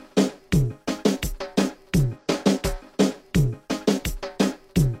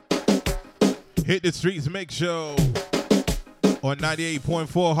Hit the Streets Mix Show on 98.4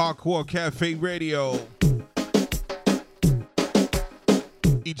 Hardcore Cafe Radio.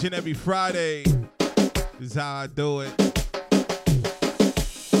 Each and every Friday is how I do it.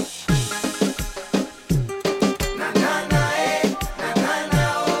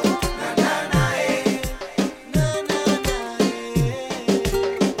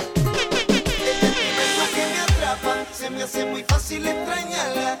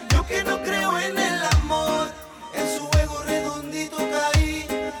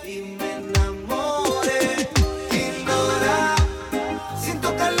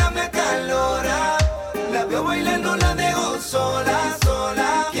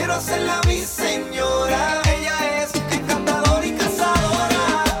 Hacerla mi señora, ella es encantadora y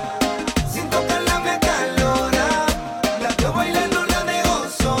cazadora, sin tocarla me acalora, la veo bailando, la dejo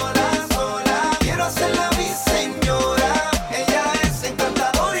sola, sola, quiero hacerla mi señora, ella es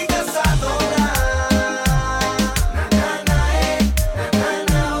encantadora y cazadora. Na na na na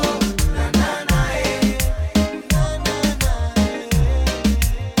na oh, na na na na na.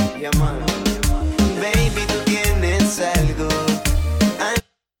 Yeah, man. Baby, tú tienes algo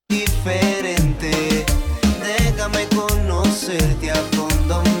diferente, déjame conocerte a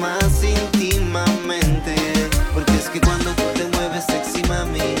fondo más íntimamente, porque es que cuando tú te mueves sexy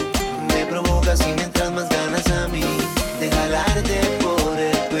mami, me provocas y me entras más ganas a mí, de jalarte por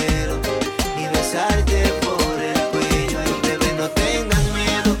el pelo y besarte por el cuello. Ay bebé, no tengas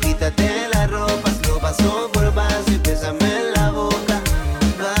miedo, quítate la ropa, lo paso por paso y bésame en la boca,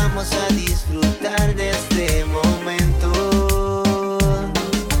 vamos a disfrutar de este momento.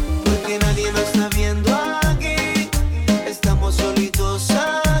 Nadie nos está viendo aquí, estamos solitos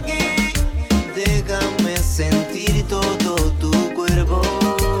aquí, déjame sentir todo tu cuerpo,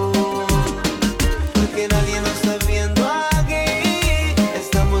 porque nadie nos está viendo aquí,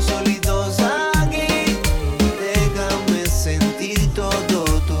 estamos solitos aquí, déjame sentir todo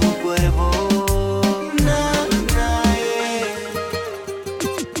tu cuerpo. Na na na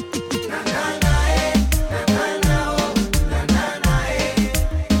na na na na oh, na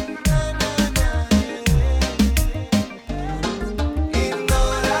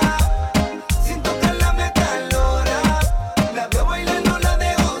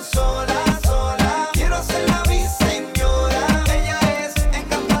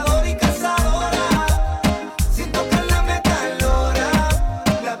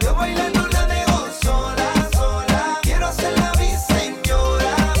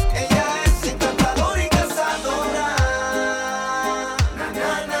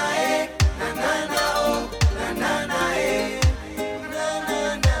na na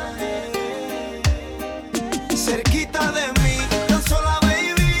cerquita de mí, tan sola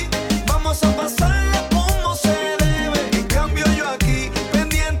baby, vamos a pasarla como se debe. En cambio yo aquí,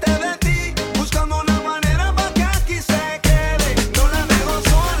 pendiente de ti, buscando una manera para que aquí se quede. No la dejo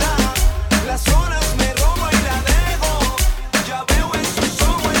sola, las horas me robo y la dejo. Ya veo en sus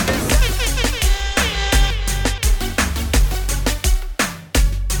ojos el deseo.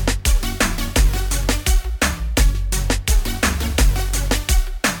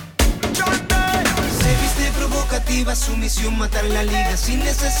 Se viste provocativa, su misión matar la liga, sin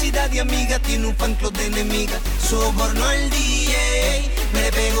necesidad de amiga, tiene un fan club de enemiga. Soborno al DJ, me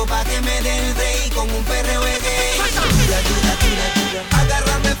le pego pa' que me dé el rey con un perreo de gay. Dura, dura, dura, dura,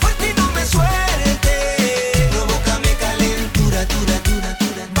 agárrame fuerte y no me suelte, provócame calentura, dura, dura,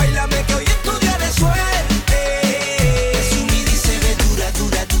 dura, bailame que hoy es tu día de suerte. Presumida y se ve dura,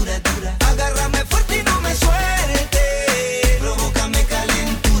 dura, dura, dura, agárrame fuerte y no me suelte, provócame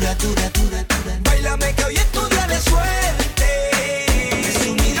calentura, dura, dura, dura, bailame que hoy es tu día de suerte.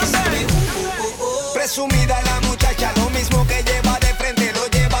 Presumida y se ve presumida la muchacha, lo mismo que lleva de frente lo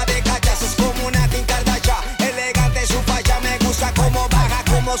lleva de cachas, es como una Kim Kardashian, elegante su falla, me gusta cómo baja,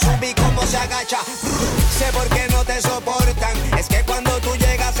 cómo sube y cómo se agacha. Sé por qué no te soportan, es que cuando tú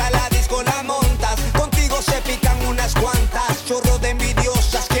llegas a la disco la montas, contigo se pican unas cuantas, chorro de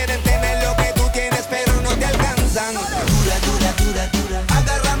envidiosas, quieren tener lo que tú tienes pero no te alcanzan. Dura, dura, dura, dura,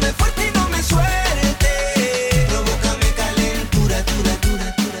 agárrame fuerte y no me suelte, provócame calentura, dura,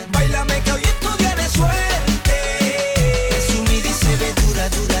 dura, dura, bailame que hoy es tu día de suerte. Presumida y se ve dura,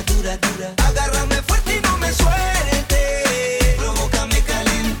 dura, dura, dura, agárrame fuerte y no me suelte, provócame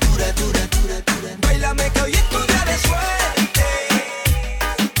calentura, dura, dura, dura, bailame que hoy es tu día de suerte.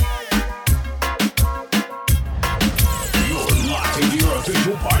 You're locked into your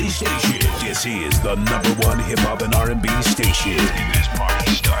official party station. This is the #1 hip-hop and R&B station. Getting this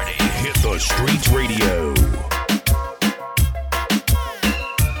party started. Hit the Streetz Radio.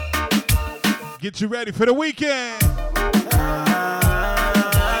 Get you ready for the weekend.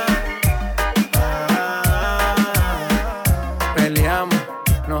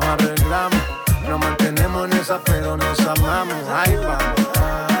 amamos, ahí vamos.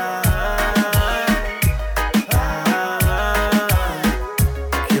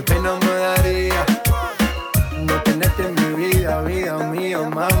 Qué pena me daría no tenerte en mi vida, vida mía,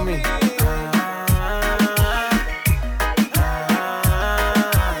 mami.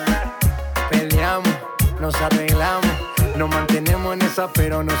 Peleamos, nos arreglamos, nos mantenemos en esa,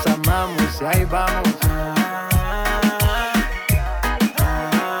 pero nos amamos, y ahí vamos.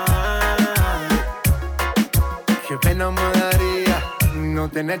 Qué pena me daría no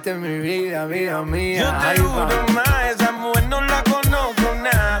tenerte en mi vida, vida mía. Yo te juro más, esa mujer no la conozco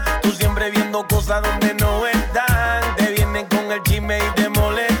nada. Tú siempre viendo cosas donde no están. Te vienen con el chisme y te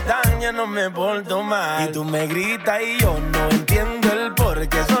molestan. Ya no me porto mal. Y tú me gritas y yo no entiendo el por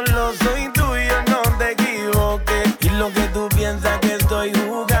qué. Solo soy tuyo, no te equivoques. Y lo que tú piensas que estoy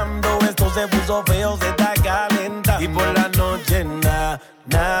jugando, esto se puso feo, se está calentando. Y por la noche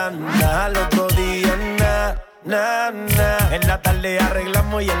al otro día en la tarde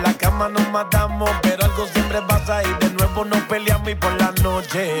arreglamos y en la cama nos matamos, pero algo siempre pasa y de nuevo nos peleamos. Y por la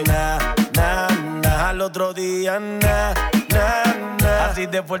noche al otro día así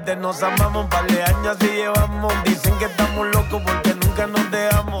de fuerte nos amamos. Un par de años así llevamos. Dicen que estamos locos porque nunca nos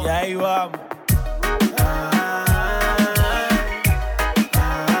dejamos. Y ahí vamos.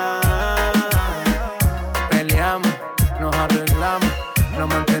 Peleamos, nos arreglamos, nos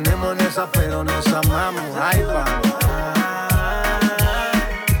mantenemos en esa, pero nos amamos, ahí vamos.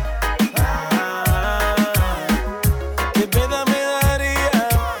 Qué pena me daría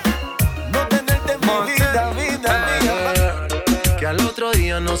no tenerte en mi vida, vida mía. Que al otro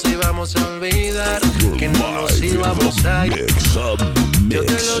día nos íbamos a olvidar, que no nos íbamos a ir. Yo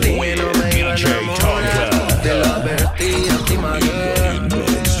te lo dije, no me iba a enamorar, te lo advertí a ti, Maguire.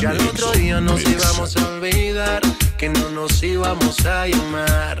 Que al otro día nos íbamos a olvidar, que no nos íbamos a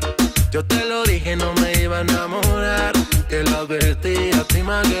llamar. Yo te lo dije, no me iba a enamorar, te lo advertí a ti,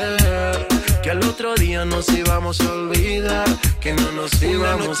 Maguire. Que al otro día nos íbamos a olvidar, que no nos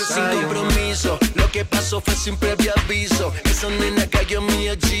íbamos a llamar. Sin compromiso, lo que pasó fue sin previo aviso. Esa nena cayó en mi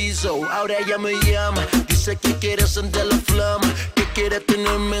hechizo, ahora ella me llama, dice que quiere sentir la flama, que quiere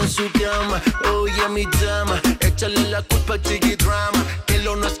tenerme en su cama. Oye, mi dama, échale la culpa al chiquidrama, que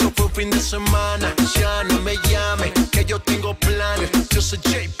lo nuestro fue un fin de semana. Ya no me llames, que yo tengo planes. Yo soy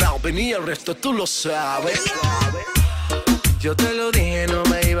J Balvin y el resto tú lo sabes. Yo te lo dije, no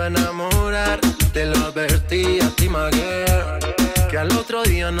me iba a enamorar, te lo advertí a ti, Maguire. Que al otro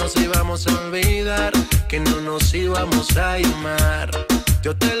día nos íbamos a olvidar, que no nos íbamos a llamar.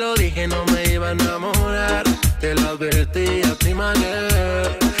 Yo te lo dije, no me iba a enamorar, te lo advertí a ti,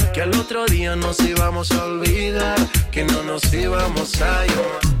 Maguire. Que al otro día nos íbamos a olvidar, que no nos íbamos a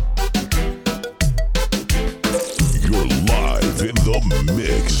llamar. You're live in the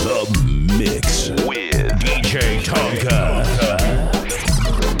mix with DjTonka.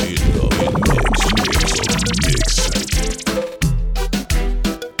 In the mix.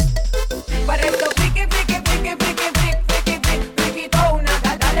 Para esto friki, friki, friki, friki, friki, friki, frikitona,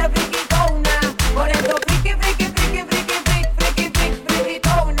 dale frikitona. Por esto friki, friki, friki, friki, friki, friki,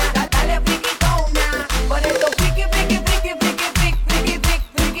 frikitona, dale frikitona. Por esto friki, friki, friki, friki, friki, friki,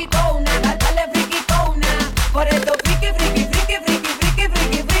 frikitona, dale frikitona. Por esto friki, friki, friki, friki, friki,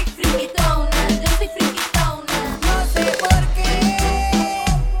 friki, frikitona, yo soy frikitona. No sé por qué,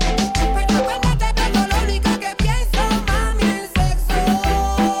 pero cuando te veo lo único que pienso, mami, es sexo.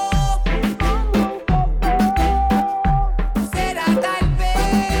 Será tal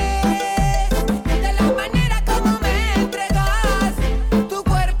vez de la manera como me entregas tu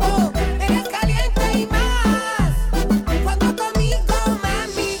cuerpo, eres caliente y más. Cuando conmigo,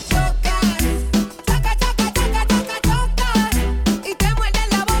 mami, chocas, chaca, chaca, chaca, chaca, chocas, y te muerdes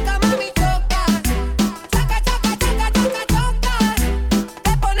la boca, mami, chocas, chaca, chaca, chaca, chaca, chocas,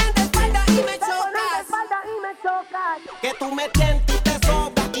 te pones de espalda y me chocas. Que tú me tientes y te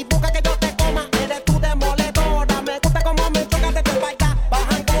sobras y busca que yo te coma, eres tú demoledora. Me gusta como me chocas de tu espalda,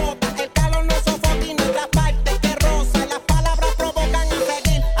 bajan gotas, el calor no sofoca y nuestra parte que rosa. Las palabras provocan a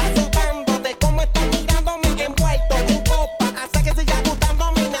seguir azotándote, como estás mirándome envuelto en copa. Hace que siga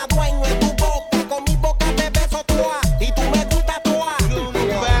gustándome y me adueño en tu boca, con mi boca te beso tú y tú me gustas tú.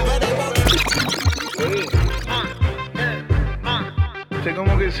 Usted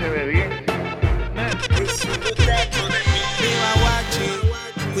como que se ve bien. Viva guache,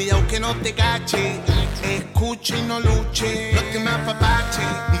 cuidado que no te cache. Escuche y no luche, no te me apapache,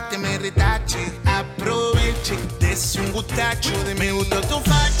 ni te me retache. Aproveche, dese un gustacho de me gustó tu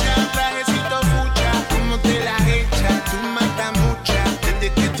facha, trajecito fucha, como te la echa, tú matas mucha.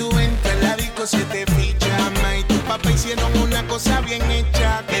 Desde que tú entras la disco se te ficha, mamá y tu papá hicieron una cosa bien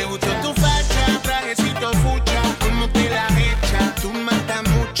hecha. Me gustó tu facha, trajecito fucha, como te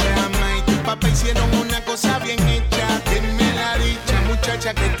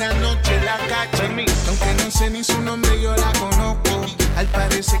esta noche la caché. Aunque no sé ni su nombre, yo la conozco. Al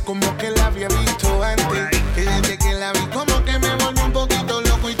parecer como que la había visto antes. Que desde que la vi como que me volví un poquito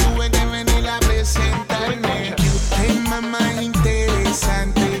loco y tuve que venir a presentarme. Que usted es más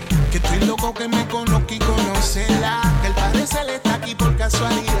interesante. Que estoy loco que me conozca y conocerla. Que al parecer está aquí por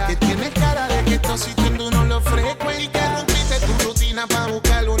casualidad. Que tienes cara de que estos sitios tú no lo frecuentas. Y que rompiste tu rutina para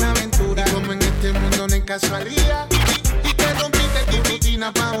buscar una aventura. Y como en este mundo no hay casualidad. Y que rompiste tu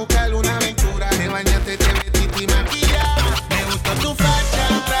rutina para buscar una aventura. Te bañaste, te vestiste y maquillaste. Me gustó tu facha,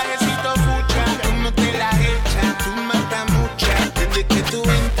 tu trajecito fucha. Tú no te la echas, tú matas mucha. Desde que tú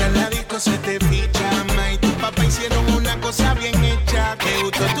entras la disco se te ficha. Mamá y tu papá hicieron una cosa bien hecha. Me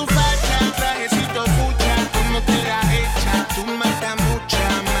gustó tu facha, tu trajecito fucha. Tú no te la echas, tú matas mucha.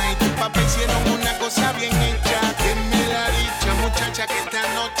 Mamá y tu papá hicieron una cosa bien hecha. Denme la dicha, muchacha, que esta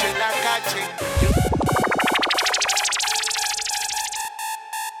noche la cache.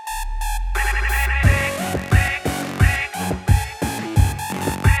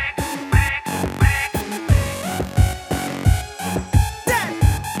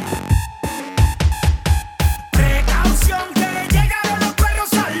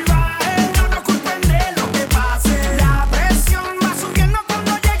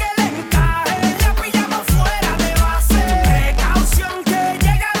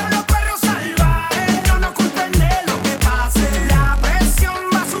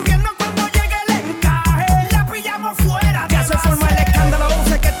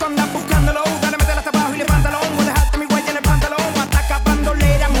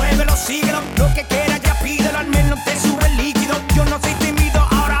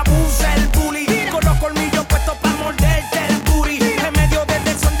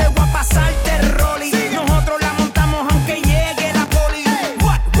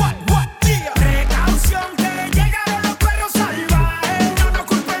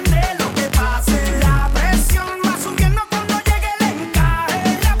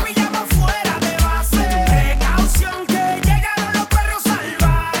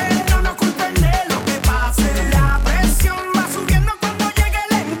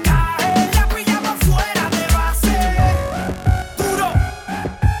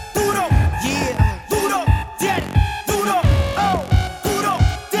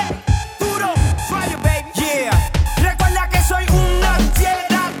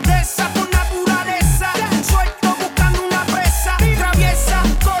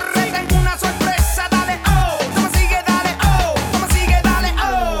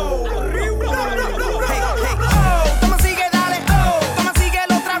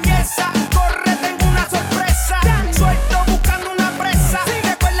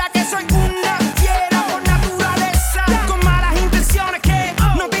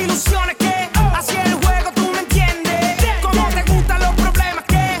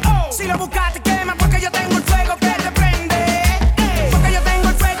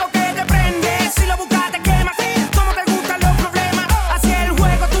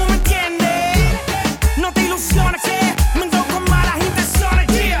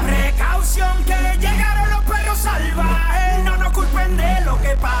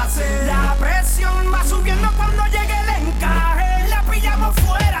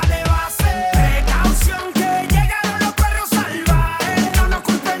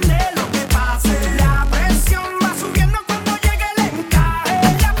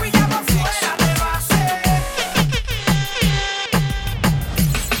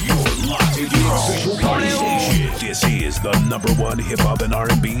 #1 hip-hop and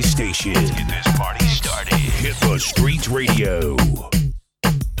R&B station. Let's get this party started. Hit the Streetz Radio.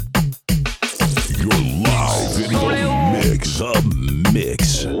 You're live in the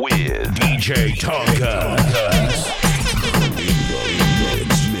mix with DjTonka.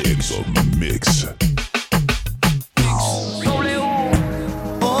 Mix.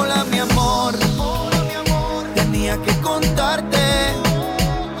 Hola mi amor, tenía que contarte.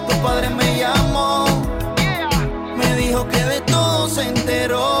 Tu padre me llamó, me dijo que de todo se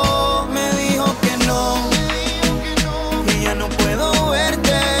enteró. Me dijo que no, que ya no puedo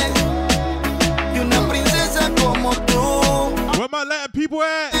verte. Y una princesa como tú, where my Latin people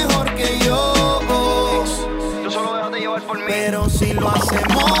at? mejor que yo. Tú solo déjate llevar por mí. Pero si lo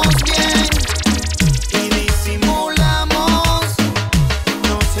hacemos bien y disimulamos,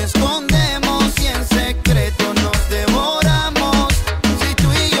 nos escondemos y en secreto nos devoramos. Si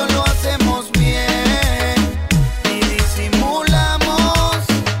tú y yo lo hacemos bien y disimulamos,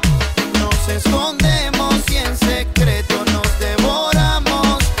 nos escondemos y en secreto nos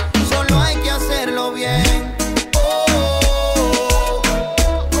devoramos. Solo hay que hacerlo bien.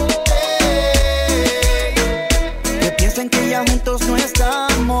 Que piensen que ya juntos no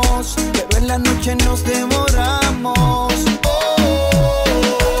estamos.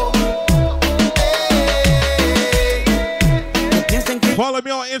 Follow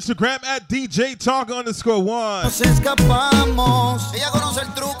me on Instagram at DjTonka_1. Nos escapamos. Ella conoce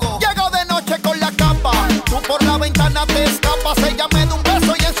el truco. Llego de noche con la capa. Tú por la ventana te escapas. Ella me da un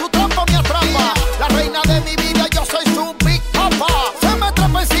beso y en su trampa me atrapa. La reina de mi vida, yo soy su big papa. Se me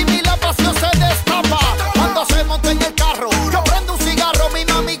atrapa encima y la pasión se destapa. Cuando se monta en el carro, yo prendo un cigarro. Mi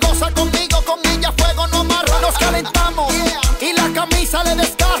mami goza conmigo, con ella fuego no amarra. Nos calentamos y la camisa le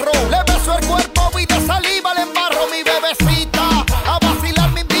descarro. Le beso el cuerpo y de saliva le embarro. Mi bebecita a vacilar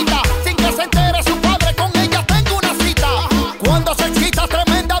me invita. Sin que se entere su padre, con ella tengo una cita. Cuando se excita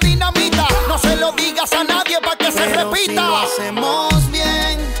tremenda dinamita. No se lo digas a nadie para que se repita. Si lo hacemos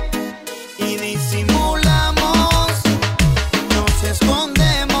bien y disimulamos, nos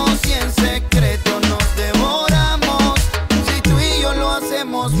escondemos y en secreto nos devoramos. Si tú y yo lo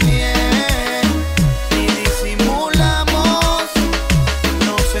hacemos bien y disimulamos,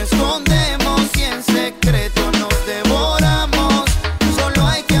 nos escondemos y en secreto nos devoramos. Solo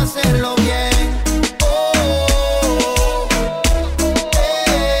hay que hacerlo bien.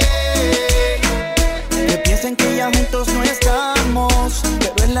 Que piensen que ya juntos no estamos,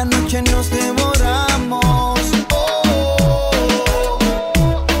 pero en la noche nos devoramos.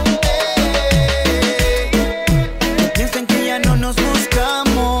 Que piensen que ya no nos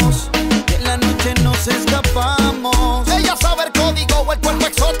buscamos, que en la noche nos escapamos. Ella sabe el código o el cuerpo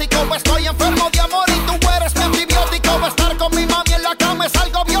exótico. Estoy enfermo de amor y tú eres mi antibiótico. Estar con mi mami en la cama es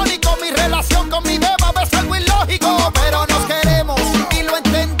algo biónico. Mi relación con mi beba es algo ilógico. Pero nos queremos y lo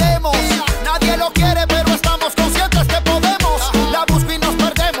entendemos. Nadie lo quiere, pero estamos conscientes que podemos. La busco y nos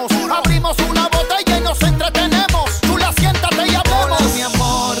perdemos. Abrimos una botella y nos entretenemos. Tú la siéntate y hablemos. Hola,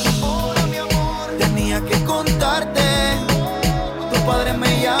 mi amor. Tenía que contarte. Tu padre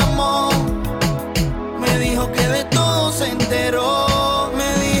me llamó. Me dijo que de todo se enteró.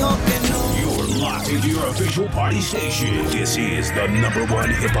 Me dijo que no. You're locked into your official party station. This is the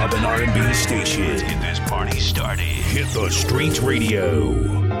 #1 hip hop and R&B station. Let's get this party started. Hit the Streetz Radio.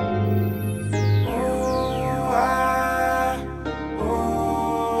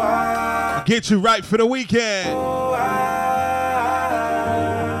 Get you right for the weekend.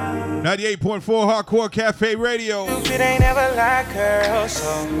 98.4 Hardcore Cafe Radio. It ain't ever like girl,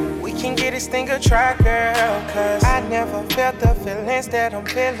 so we can get this thing a try, girl. Cause I never felt the feelings that I'm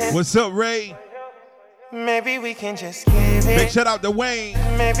feeling. What's up, Ray? Maybe we can just give Big it. shout out to Wayne.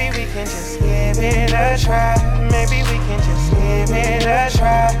 Maybe we can just give it a try. Maybe we can just give it a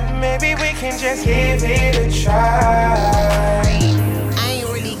try. Maybe we can just give it a try. I ain't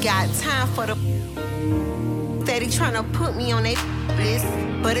really got time for the steady tryna put me on a list.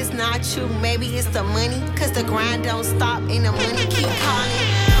 But it's not true, maybe it's the money. Cause the grind don't stop and the money keep calling.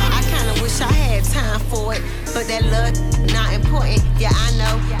 I kinda wish I had time for it, but that love not important. Yeah, I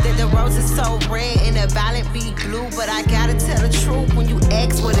know that the rose is so red and the violet be blue. But I gotta tell the truth when you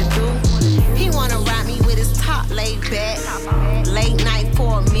ask what to do. He wanna ride me with his top laid back. Late night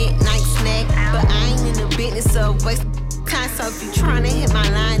for a midnight snack. But I ain't in the business of wasting time. So if you tryna hit my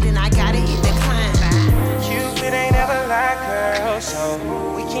line, then I gotta hit the climb. Cupid ain't ever like girl, so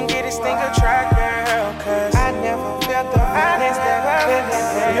we can get this thing a try, girl. Cause I never felt the feelings that I'm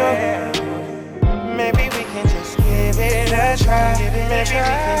feeling. Maybe we can just give it a try. Maybe we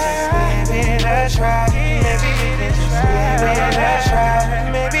can just give it a try. Maybe we can just give it a try.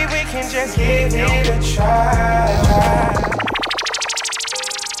 Maybe we can just give it a try.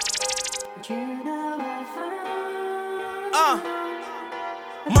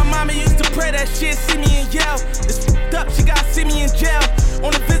 My mama used to pray that shit, see me and yell. It's f***ed up, she gotta see me in jail.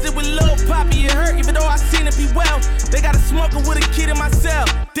 On a visit with Lil Poppy, it hurt even though I seen it be well. They got a smoker with a kid in my cell.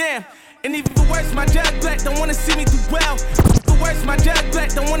 Damn, and even worse, my judge black don't wanna see me do well. The worst, my judge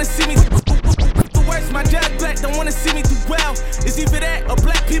black don't wanna see me. The worst, my judge black don't wanna see me do well. It's either that or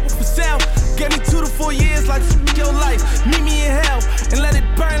black people for sale. Gave me 2 to 4 years like your life. Meet me in hell and let it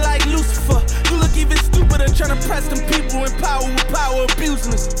burn like Lucifer. You look even stupider trying to press them people in power with power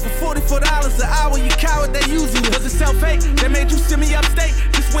abusing us. For $44 an hour, you coward, they using you. Was it self-hate that made you send me upstate?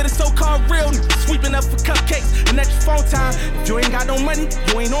 Just with a so-called real sweeping up for cupcakes and extra phone time. If you ain't got no money,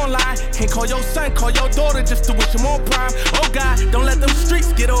 you ain't online. Can't call your son, call your daughter just to wish him on prime. Oh God, don't let them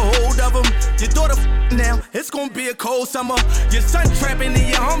streets get a hold of them. Your daughter now, it's gonna be a cold summer. Your son trapping and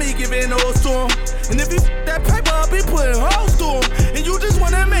your homie giving those to him. And if you that paper up, he putting hoes to him. And you just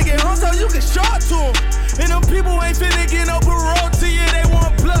wanna make it home so you can short to him. And them people ain't finna get no parole to you, they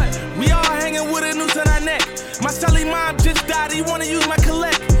want blood. We all hanging with a noose on our neck. My celly mom just died, he wanna use my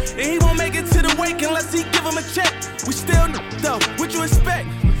collect. And he won't make it to the wake unless he give him a check. We still though, what you expect?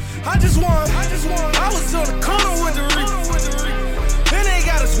 I was on the corner with the reef. And they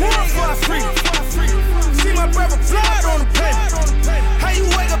got us one for our free. See my brother blood on the paper. How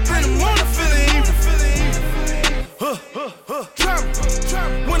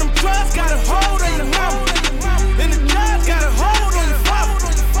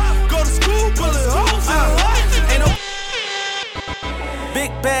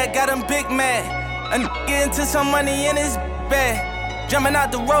bag, got him big mad. And get into some money in his bag. Jumping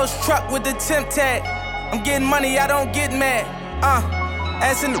out the Rolls truck with the temp tag. I'm getting money, I don't get mad.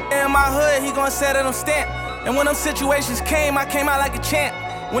 As in my hood, he gon' set it on stamp. And when them situations came, I came out like a champ.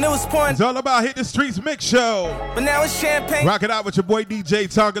 When it was pouring, it's all about Hit the Streets Mix Show. But now it's champagne. Rock it out with your boy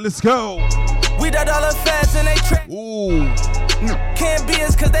DjTonka. Let's go. We the dollar fast and they trap. Ooh. Can't be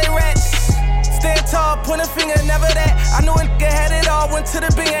us cause they rats. Stand tall, point a finger, never that. I knew a nigga had it all, went to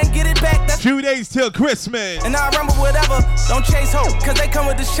the bing and get it back. That's few days till Christmas. And I remember whatever, don't chase hope, cause they come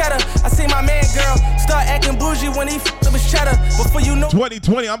with the cheddar. I see my man, girl, start acting bougie when he f***ed with cheddar. Before you know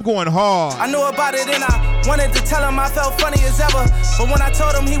 2020, I'm going hard. I knew about it and I wanted to tell him I felt funny as ever. But when I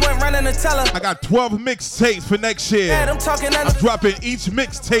told him, he went running to tell her. I got 12 mixtapes for next year. Yeah, I'm talking I'm dropping each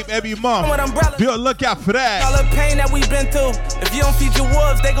mixtape every month. Be on the lookout for that. All the pain that we've been through. If you don't feed your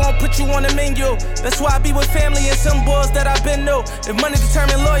wolves, they gon' put you on the menu. That's why I be with family and some boys that I've been new. If money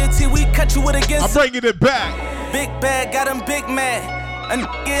determine loyalty, we cut you with against. I'm bringing it back. Big bag, got him big mad. And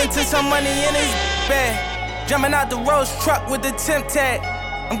get into some money in his bag. Jumping out the Rolls truck with the temp tag.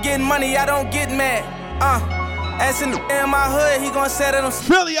 I'm getting money, I don't get mad. As in my hood, he gon' set it on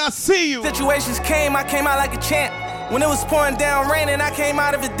Philly, I see you. Situations came, I came out like a champ. When it was pouring down raining, I came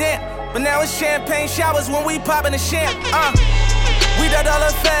out of it damp. But now it's champagne showers when we poppin' the champ. We the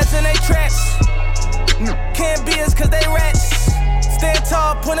dollar fast and they traps. Can't be us cause they rats. Stand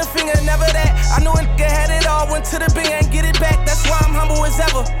tall, point a finger, never that. I knew a nigga had it all, went to the bing and get it back. That's why I'm humble as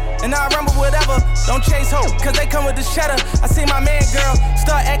ever. And I remember whatever, don't chase hope, cause they come with the cheddar. I see my man, girl,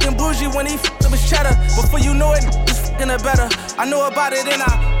 start acting bougie when he f***ed with cheddar. Before you know it, it's f***ing it better. I knew about it and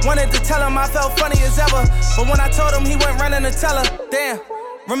I wanted to tell him I felt funny as ever. But when I told him, he went running to tell her. Damn.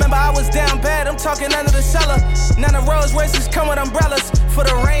 Remember I was down bad, I'm talking under the cellar. None of Rolls Royces come with umbrellas. For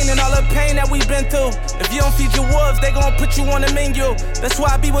the rain and all the pain that we've been through. If you don't feed your wolves, they gon' put you on the menu. That's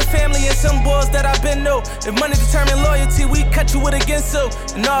why I be with family and some boys that I've been new. If money determine loyalty, we cut you with against you.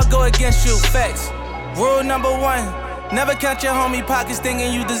 And I'll go against you, facts. Rule number 1, never count your homie pockets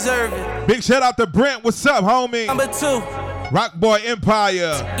thinking you deserve it. Big shout out to Brent, what's up homie? Number 2, Rock Boy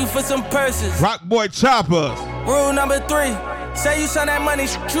Empire. You for some purses. Rock Boy Chopper. Rule number 3, say you send that money,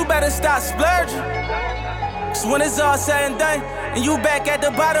 you better stop splurging. Cause when it's all said and done, and you back at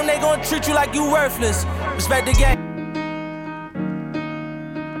the bottom, they gon' treat you like you worthless. Respect the game.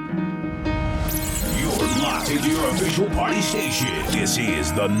 You're locked into your official party station. This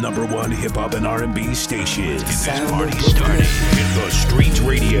is the #1 hip hop and R&B station. Get this party started. Hit the Streetz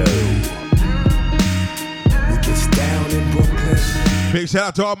Radio. We get down in Brooklyn. Big shout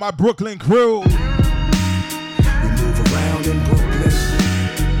out to all my Brooklyn crew. We move around in Brooklyn.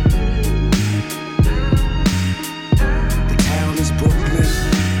 The town is Brooklyn.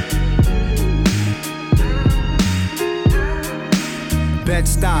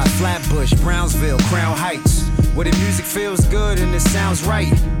 Bed-Stuy, Flatbush, Brownsville, Crown Heights, where the music feels good and it sounds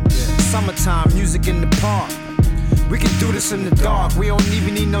right. Summertime, music in the park. We can do this in the dark. We don't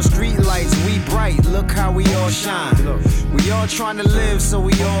even need no street lights. We bright. Look how we all shine. We all trying to live, so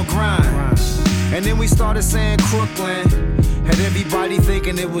we all grind. And then we started saying Crooklyn. Had everybody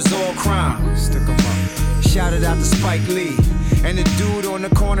thinking it was all crime. Stick 'em up. Shouted out to Spike Lee. And the dude on the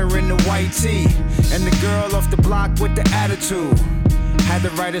corner in the white tee. And the girl off the block with the attitude. Had to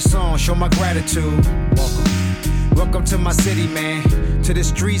write a song, show my gratitude. Welcome to my city, man. To the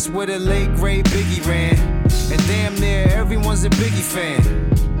streets where the late great Biggie ran. And damn near everyone's a Biggie fan.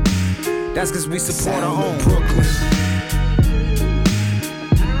 That's cause we support our home Brooklyn.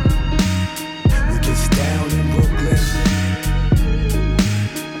 We get down in Brooklyn.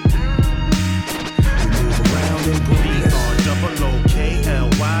 We move around in Brooklyn.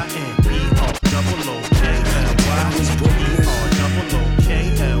 B-R-O-O-K-L-Y-N. B-R-O-O-K-L-Y-N. B-R-O-O-K-L-Y-N.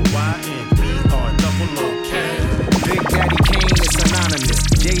 B-R-O-O-K. Big Daddy Kane is synonymous.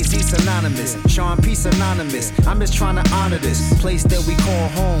 Jay-Z synonymous. Sean P synonymous. I'm just trying to honor this place that we call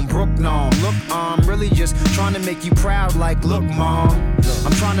home. Brooklyn. Look, I'm really just trying to make you proud like, look, Mom.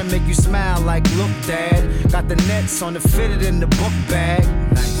 I'm trying to make you smile like, look, Dad. Got the nets on the fitted in the book bag.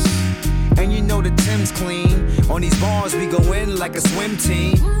 Nice. And you know the Tim's clean. On these bars we go in like a swim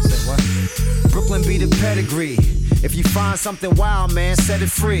team. Say what? Brooklyn be the pedigree. If you find something wild, man, set it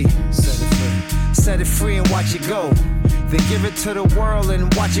free. Set it free. Set it free and watch it go. Then give it to the world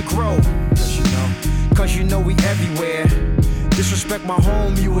and watch it grow. Cause you know we everywhere. Disrespect my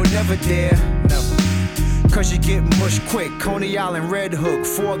home, you will never dare. Never. Cause you get mushed quick. Coney Island, Red Hook,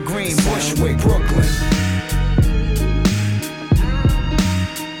 Fort Greene, Bushwick, Brooklyn.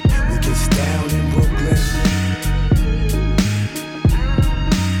 We get down in Brooklyn.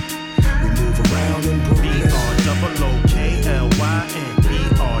 We move around in Brooklyn. B-R-O-O-K-L-Y-N.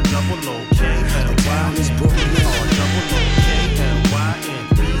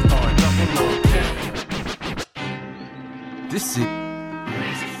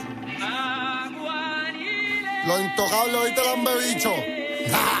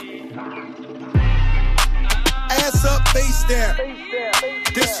 down.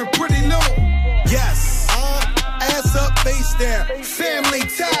 This for pretty new. Yes. Ass up, face down. Family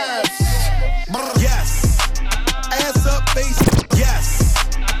ties. Yes. Ass up, face. Yes.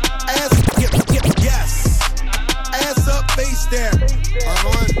 Ass. Yes. Ass up, face down.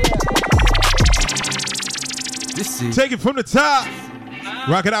 Take it from the top.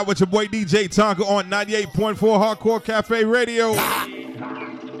 Rock it out with your boy DjTonka on 98.4 Hardcore Cafe Radio.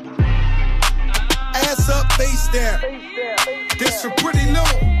 Ass up, face down. This for pretty new.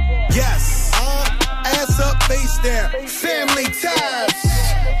 Yes. Ass up, face down. Family ties.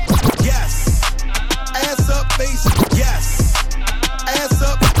 Yes. Ass up, face. Yes. Ass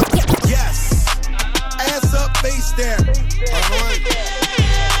up. Yes. Ass up, face down.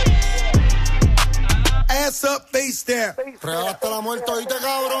 Ass up, face down. Regalaste la muerte, oíste,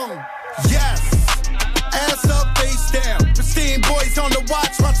 cabrón. Yes. Ass up, face down. Pristine boys on the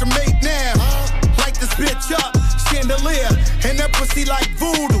watch them mate now. Light this bitch up, chandelier. And that pussy like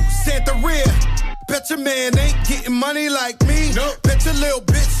voodoo, Santa Rhea. Bet your man ain't getting money like me. Nope. Bet your little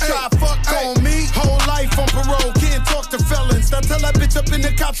bitch try fuck on me. Whole life on parole, can't talk to felons. Now tell that bitch up in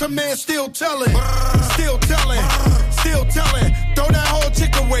the cops, her man still telling. Still telling, still telling. Throw that whole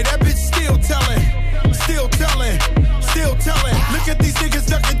chick away, that bitch still telling. Still telling, still telling. Look at these niggas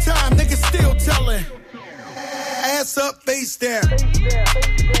ducking time, niggas still telling. Ass up, face down.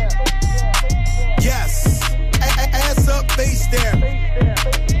 Yes. Ass up, face down.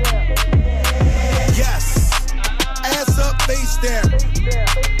 Yes. Ass up, face down.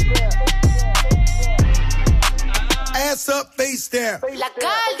 Ass up, face down. La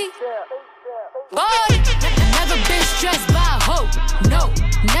Caldi. Boy, never been stressed by a hoe. No,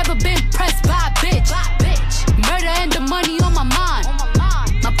 never been pressed by a bitch. Murder and the money on my mind.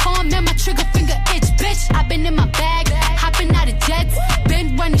 My palm and my trigger finger itch, bitch. I've been in my bag, hopping out of jets,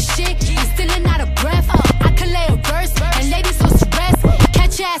 been running shit, and still out of breath. I can lay a verse, and ladies so stressed.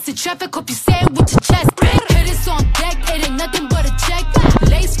 Catch your ass in traffic, hope you say it with your chest. Hit this on deck, it ain't nothing but a check.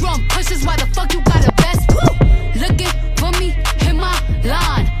 Lace run pushes, why the fuck you got a vest? Woo! Looking for me, hit my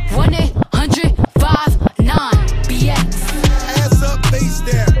line. 1-800-59-BX. Ass up, face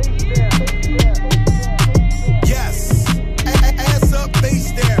down. Yes. Ass up,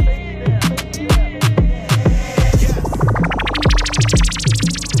 face down. Yes.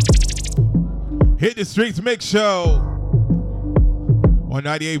 Hit the Streetz Mix Show on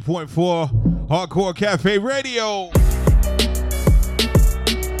 98.4 Hardcore Cafe Radio.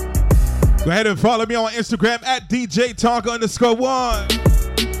 Go ahead and follow me on Instagram at DjTonka_1.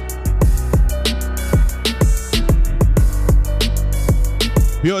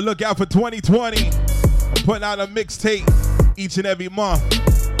 Be on the lookout for 2020. I'm putting out a mixtape each and every month.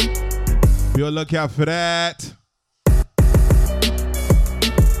 Be on the lookout for that.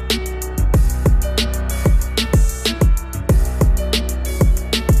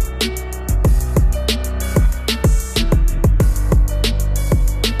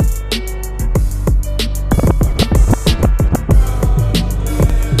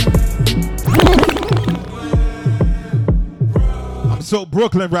 So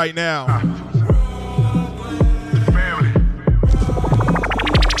Brooklyn right now.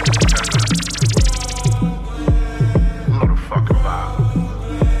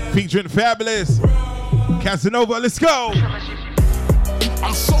 Featuring Fabulous Casanova. Let's go.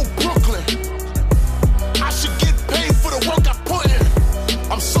 I'm so Brooklyn. I should get paid for the work I put in.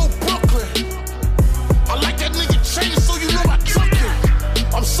 I'm so Brooklyn. I like that nigga chain, so you know I took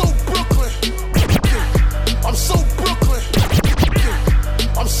it. I'm so Brooklyn. I'm so Brooklyn.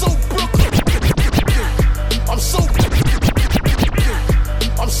 I'm so Brooklyn.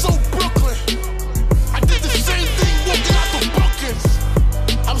 I'm so Brooklyn. I did the same thing walking out the Brookings.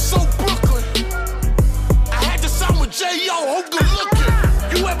 I'm so Brooklyn. I had to sign with J.O. Who good looking?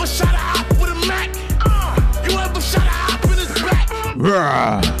 You ever shot a op with a Mac? You ever shot a op in his back?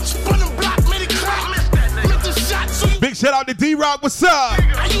 Spun and block, made it crack. Meant the shot, so you... Big shout out to D-Rock. What's up?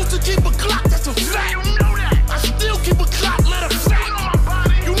 I used to keep a Glock, that's a fact. I still keep a clock, matter of fact.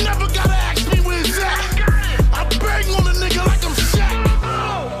 You never gotta ask me where it's at. I bang on a nigga like I'm Shaq.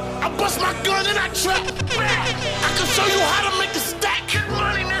 I bust my gun and I trap. I can show you how to make a stack.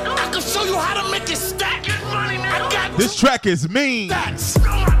 I can show you how to make it stack. I got this track is mean. Stats.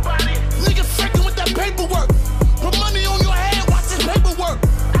 Nigga faking with that paperwork. Put money on your head, watch this paperwork.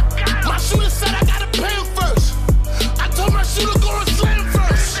 My shooter said I gotta pay him first. I told my shooter go and slam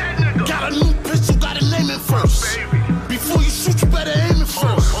first. Got a new pistol, gotta name it first. Before you shoot, you better aim it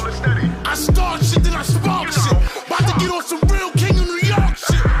first. I start shit, then I spark shit. About to get on some real King of New York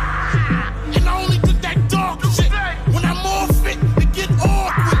shit. And I only did that dog shit. When I'm off it, it get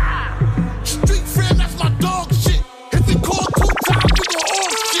awkward. Street friend, that's my dog shit. If he called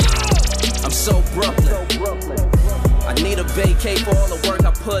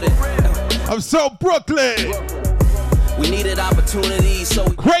so Brooklyn. We needed opportunities, so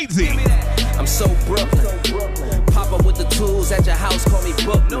crazy. I'm so Brooklyn. Pop up with the tools at your house, call me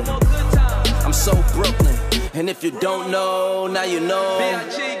Brooklyn. No more good times. I'm so Brooklyn. And if you don't know, now you know.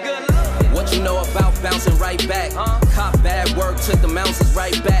 What you know about bouncing right back? Cop bad work, took the mountains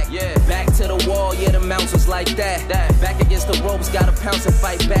right back. Yeah. Back to the wall, yeah, the mountains like that. Back against the ropes, gotta pounce and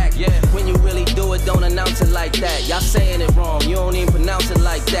fight back. Yeah. When you really do it, don't announce it like that. Y'all saying it wrong, you don't even pronounce it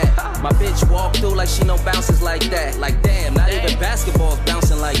like that. My bitch walk through like she no bounces like that. Like damn, not even basketball's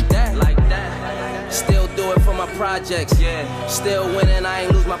bouncing like that. Like that. Still do it for my projects. Yeah. Still winning, I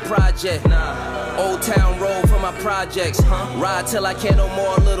ain't lose my project. Nah. Old Town Road for my projects. Ride till I can't no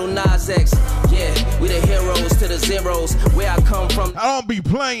more, little Nas X. Yeah, we the heroes to the zeros. Where I come from, I don't be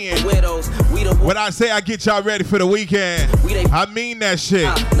playing. Widows, we the when I say I get y'all ready for the weekend, I mean that shit.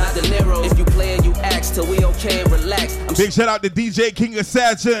 Not the Nero. If you play it, you ask till we okay and relax. Big shout out to DJ King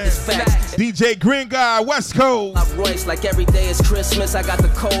Assassin, DJ Green Guy, West Coast. I Royce like every day is Christmas. I got the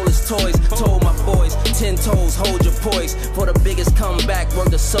coldest toys. Told my boys, 10 toes, hold your poise. For the biggest comeback, work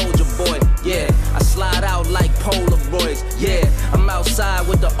the soldier boy. Yeah, I slide out like Polaroids. Yeah, I'm outside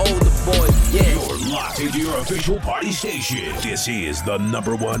with the older boys. Yeah. You're locked into your official party station. This is the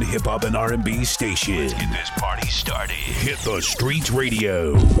 #1 hip hop and R&B station. Let's get this party started. Hit the Streetz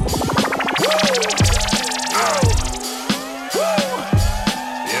Radio.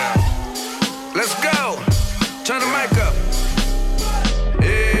 Yeah. Let's go. Turn the mic up.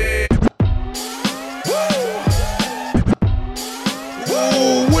 Yeah.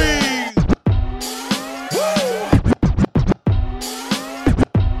 Ooh, wee.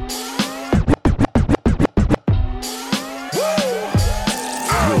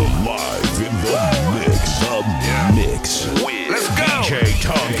 Let's go.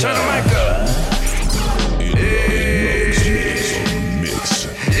 DjTonka. Turn the mic up.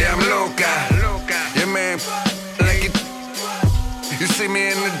 Yeah, I'm loca. Yeah, man, like it. You see me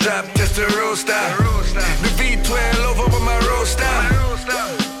in the drop, just a roaster. The V12 over with my roaster.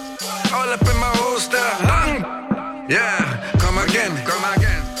 All up in my holster. Yeah, come again.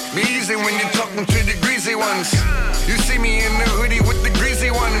 Be easy when you're talking to the greasy ones. You see me in the hoodie with the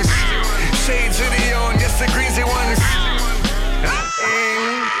greasy ones. Shades hoodie on, yes, the greasy ones.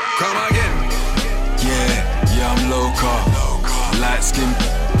 Come again. Yeah, I'm loca. Light skin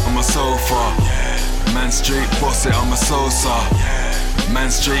on my sofa. Man straight boss it, I'm a salsa.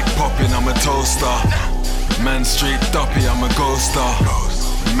 Man straight popping, I'm a toaster. Man straight duppy, I'm a ghoster.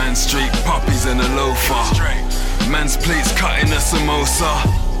 Man straight puppies and a loafer. Man's plates cutting a samosa.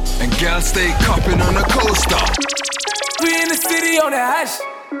 And gal stay cupping on a coaster. We in the city on the hash.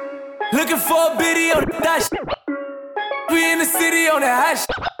 Looking for a biddy on the dash. We in the city on the hash.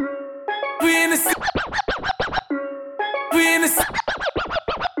 We in the city. We in the city.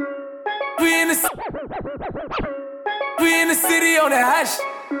 We in the city. We in the city on the hash.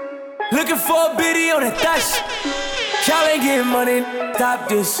 Looking for a biddy on the dash. Y'all ain't getting money, stop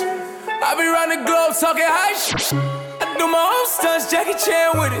this. I be round the globe talking high shit. I do my own stunts, Jackie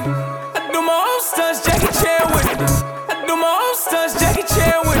Chan with it. I do my own stunts, Jackie Chan with it. I do my own stunts, Jackie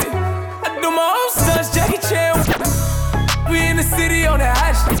Chan with it. I do my own stunts, Jackie Chan with it. We in the city on the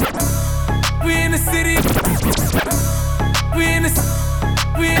hash. We in the city. We in the.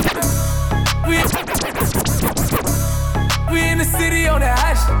 We in the city on the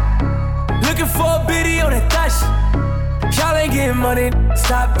hash. Looking for a biddy on the dash. Y'all ain't getting money,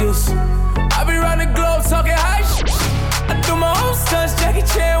 stop this. I be round the globe talking high shit. I do my own stunts, Jackie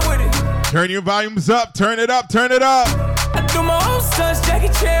Chan with it. Turn your volumes up, turn it up, turn it up. I do my own stunts, Jackie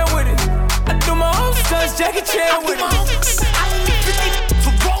Chan with it. I do my own stunts, Jackie Chan with it. I don't need 50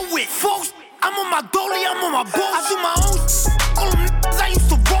 to roll with. Folks, I'm on my dolly, I'm on my boat. I do my own all them niggas I used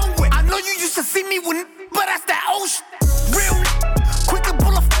to roll with. I know you used to see me with, but that's that old shit. Real quick to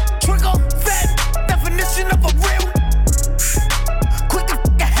pull a trigger. Fat definition of a real. Quick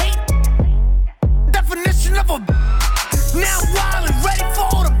to hate. Definition of a. Now wild and ready for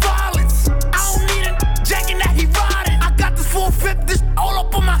all the violence. I don't need a jacking that he riding. I got this 450, this all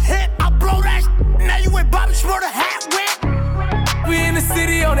up on my head. I blow that shit. Now you ain't Bobby Schmurder hat wet. We in the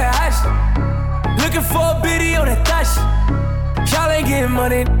city on the hash. Looking for a biddy on the dash. Y'all ain't getting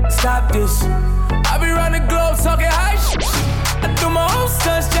money, stop this. I be round the globe talking high shit. I do my own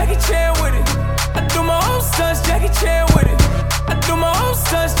stunts, Jackie Chan with it. I do my own stunts, Jackie Chan with it. I do my own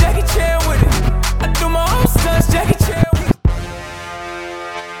stunts, Jackie Chan with it. I do my own stunts, Jackie Chan with it.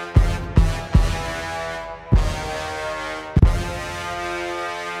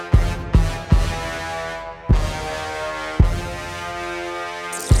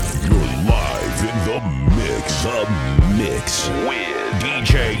 You're live in the mix with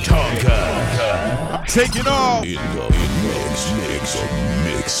DjTonka. taking off. In the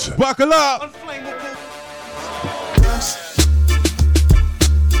mix. Buckle up.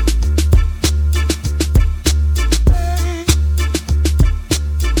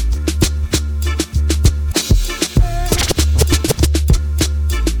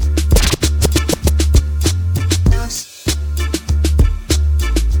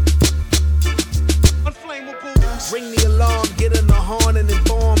 Ring the alarm, get in the horn and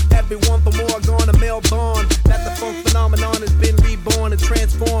inform everyone for more gonna Melbourne. That the funk phenomenon has been reborn and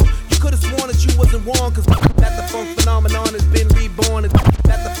transformed. You could have sworn that you wasn't warned, cause that the funk phenomenon has been reborn. And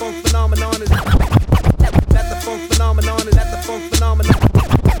that the funk phenomenon is that the funk phenomenon is that the funk phenomenon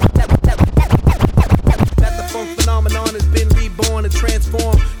that the funk phenomenon has been reborn and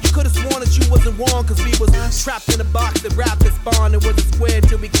transformed. You could have sworn that you wasn't warned, cause we was trapped in a box that wrapped and spawned. It was a square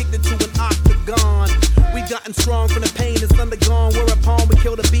till we kicked it to an octagon. We gotten strong from the pain that's undergone. Whereupon we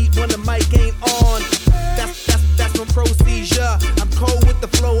kill the beat when the mic ain't on. That's no procedure. I'm cold with the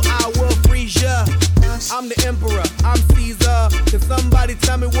flow, I will freeze ya. I'm the emperor, I'm Caesar. Can somebody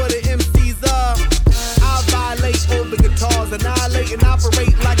tell me what an MC's are? I violate over guitars, annihilate and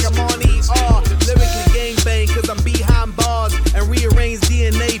operate like I'm on ER. Lyrically gangbang cause I'm behind bars and rearrange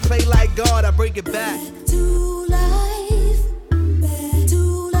DNA, play like God. I break it back.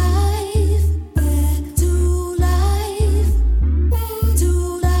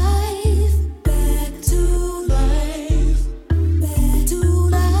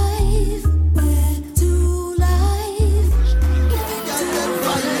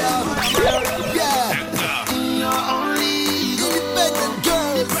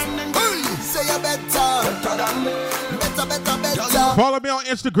 Follow me on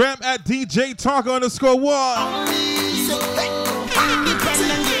Instagram at DjTonka_1.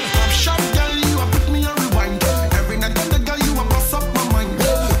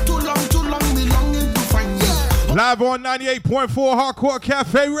 Live on 98.4 Hardcore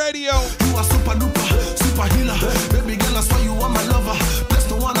Cafe Radio.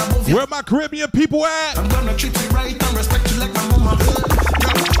 Where my Caribbean people at? I'm gonna treat you right and respect you like my mama.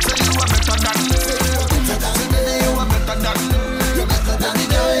 Say you are better than me. Say you are better than me. You are better than me. You better than me.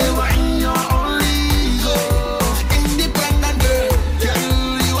 You are in your own league. Independent girl.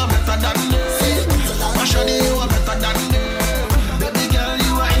 You are better than me. My shawty, you are better than me. Baby girl,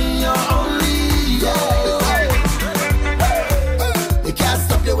 you are in your own league. You can't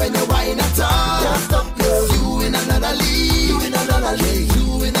stop you when you whine at all. Can't stop you. You in another league. You in another league.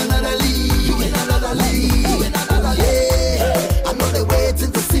 You in another league. You in another league. You in another league. I know they're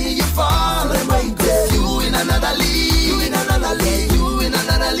waiting to see you fall. They're waiting. You in another league. You in another league. You in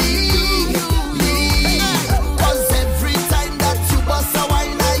another league. Cause every time that you bust a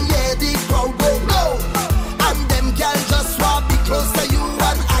wine, I hear the crowd go go. And them girls just want be close to you,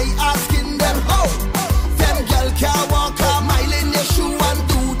 and I asking them how. Them girls can't walk a mile in your shoe and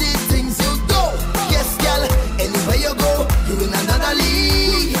do the things you do. Yes, girl, anywhere you go, you in another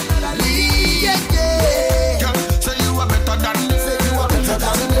league. Yeah, yeah. Girl, say you are better than me. Say you are better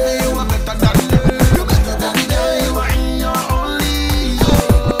than me. You are better than me. You better than me. You are in your own league.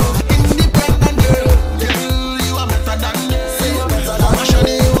 Independent girl. Girl, you are better than me. Say you are better than me.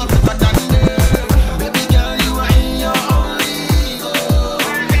 Shawty, you are better than me. Baby girl, you are in your own league.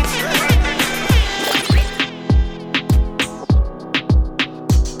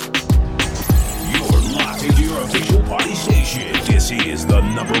 You're locked into your official party station. This is the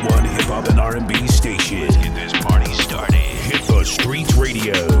 #1 hip-hop and R&B station. Get this party started. Hit the Streetz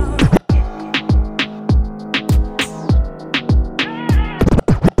Radio.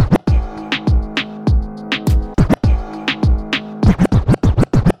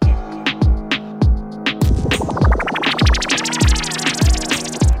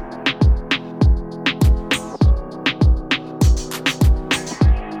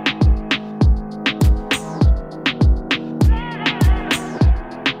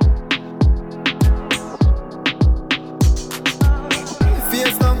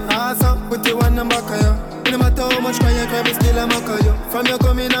 Put you on the back of you. No matter how much cry you cry, me still a mock of you. From you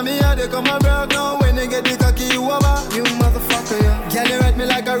coming on me yard, you come a broke now. When you get the cocky, you over. You motherfucker, you. Girl, you ride me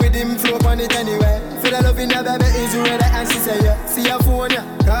like a rhythm, flow on it anyway. Feel the love in your baby, is you ready? And she say, yeah. See your phone, yeah.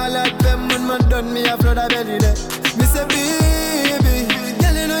 Call out them when man done me, a flood a belly there. Me say, baby,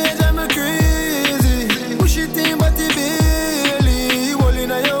 girl, you know you drive me crazy. Push it in, but it barely. Hole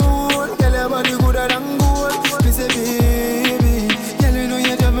in your own, girl, your body gooder than gold. Me say, baby, girl, you know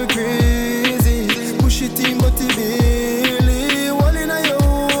you drive me crazy. Push it in, but it barely. Hole in your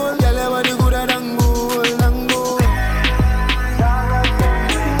own, girl, your body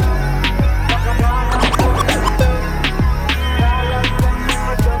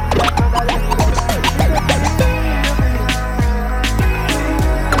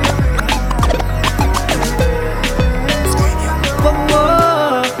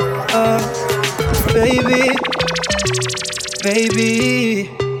baby.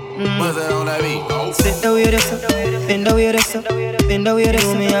 Sit down with us, bend down with us, bend down with us.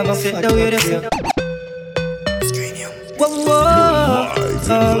 Me have a sit down with us. Whoa, whoa,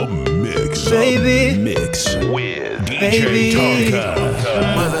 baby, mix with DjTonka.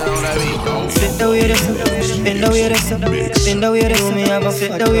 Sit down with us, bend down with us, bend down with us. Me have a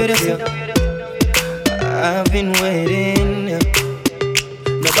sit down with us. I've been waiting.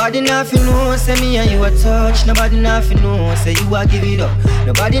 Nobody nothing know, say me and you a touch. Nobody nothing know, say you a give it up.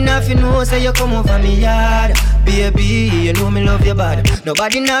 Nobody nothing know, say you come over me yard. Baby, you know me love your body.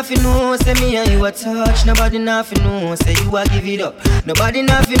 Nobody nothing know, say me and you a touch. Nobody nothing know, say you a give it up. Nobody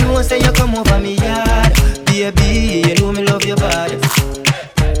nothing know, say you come over me yard. Baby, you know me love your body.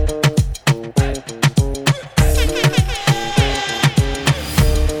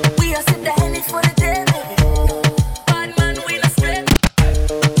 We are sit down it for the day, baby. Bad man, we not straight.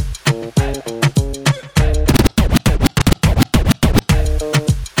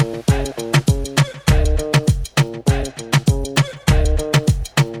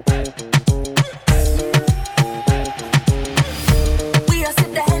 We are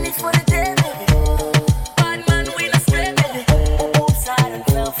sit down it for the day, baby. Bad man, we not straight, baby. Oops, I done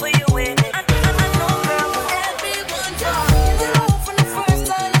fell for you, baby. I know, girl, but everyone talk. You know, from the first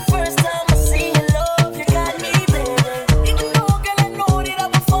time I see your love, you got me, baby. Even though, girl, I know that I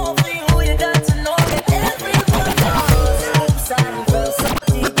would fall for you, you got to know that everyone talk. Oops, I done fell so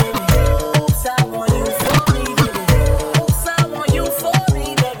deep, baby. Oops, I want you for me, baby. Oops, I want you for me,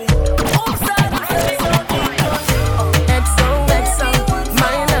 baby. Oops, I done fell so deep. XOXO,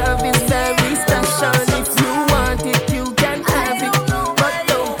 my love is very special. If you want it, you can have it. But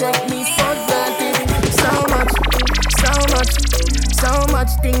don't take me for granted. So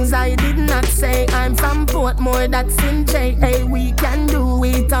much things I did not say. I'm from Portmore, that's in JA. We can do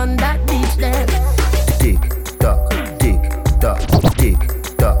it on that beach there. Tick tock, tick tock, tick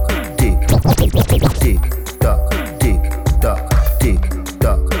tock, tick tick tock, tick tock, tick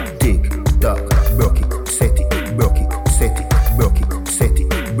tock, tick tock. Broke it, set it, broke it, set it, broke it, set it,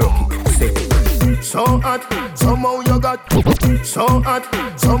 broke it, set it. So hot, somehow you got. So hot,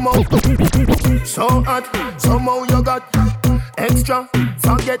 somehow you got. Extra,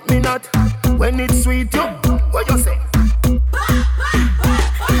 forget me not. When it's sweet, you, what you say?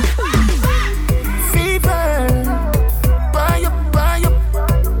 Fever, buy up.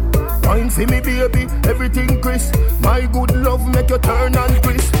 Wine for me, baby, everything crisp. My good love make you turn and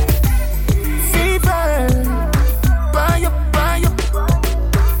crisp. Fever, buy up.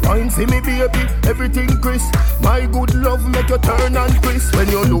 Wine for me, baby, everything crisp. My good love make you turn and crisp. When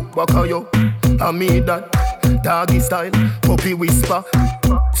you look back at you, I mean that. Doggy style, puppy whisper.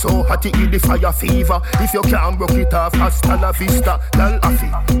 So hot it give the fire fever. If you can't broke it off, hasta la vista. Girl, afi,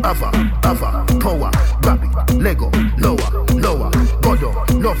 ava, power, grab it, Lego, lower, godo,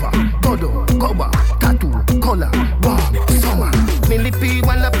 lover, godo, cover, tattoo, color, warm, summer. Millipede,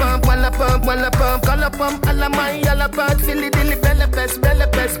 wanna pump, color pump, alla my, alla part, Philly, dilly, bella best.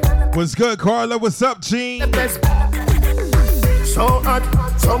 What's good, Carla? What's up, Gene? So hot,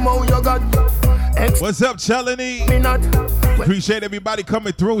 somehow you got. What's up, Chelany? Appreciate everybody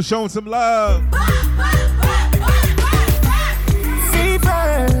coming through, showing some love.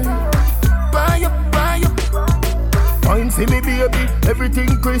 Fever, buy up. Wine for me, baby,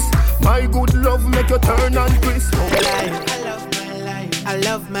 everything crisp. My good love make you turn and crisp. I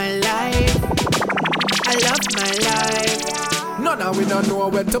love my life. None of we don't know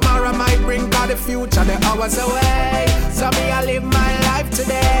where tomorrow might bring, but the future the hours away. So me I live my life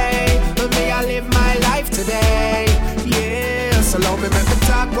today. Yeah, so love me make me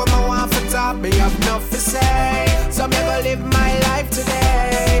talk what I want for talk. Me have enough to say. So me gonna live my life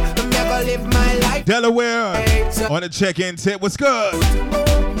today. Me gonna live my life. Delaware on the check-in tip. What's good? Me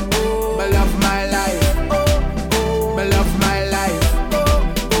love my life. Me love my life.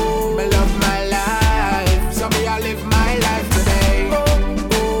 Me love my life. So me I live my life today.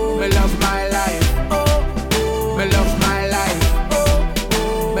 Me love my life. Me love my life.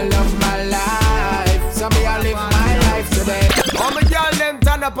 Me love my life. So me I live my life today. All my girl them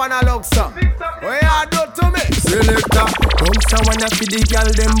turn up on a look so. What you do to me? Selector, come someone and feed the girl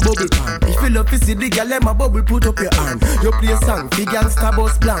them bubble pan. If you love to see the girl them a bubble, put up your hand. You play song, the girl star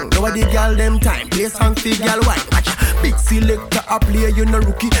bus blank. Now the girl them time, play song, the girl white. Watch big selector a play, you no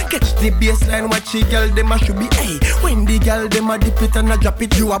rookie. Catch the baseline, watch the girl them a should be. Hey, when the girl them a dip it and a drop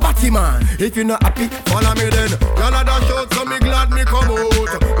it, you a batty man. If you not happy, follow me then. Girl a dash out, so me glad me come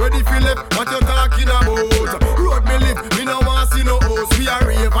out. Ready for left, what you talking about? Road me live, me no want see no host. We a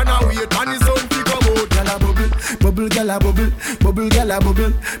rave and a wait, and it's on to come out. Girl a bubble, girl gala bubble, bubble gala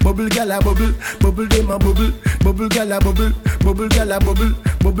bubble, bubble gala bubble, bubble dem a bubble, bubble gala bubble, bubble gala bubble,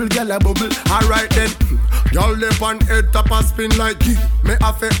 bubble gala bubble. Alright then, y'all left on head top a spin like kid. Me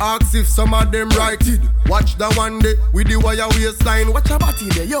have to ask if some of them right it. Watch the one day with the wire waistline. Watch your body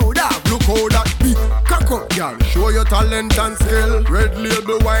there, yo dog. Look how that beat. Cock up, y'all. Show your talent and skill. Red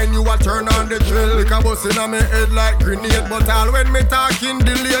label wine, you a turn on the drill. Like a bus in my head like grenade, but all when me talking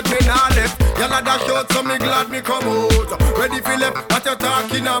delayed, me nah left. Y'all a dash out, so me glad me come out. Ready for left, what you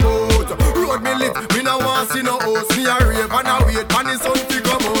talking about? Road me lit, me no want see no host. Me a rave and a wait, and the sun fi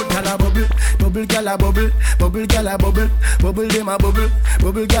come out. Gala bubble, bubble gala bubble, bubble gala bubble, bubble dem a bubble,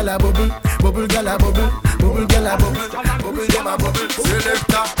 bubble gala bubble, bubble gala bubble, bubble gala bubble, bubble dem a bubble.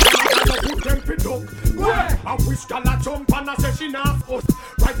 Selector. I wish gala jump and I say she not us.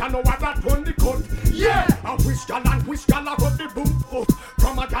 Right I know what that one the cut. Yeah, I wish gala got the boom us.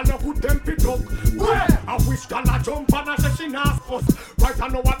 From a gala who them fit up. I wish gala jump and I say she not us. Right I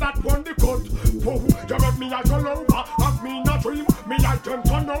know what that one the cut. Whoa, you got me a all over. Have me not dream, me I turn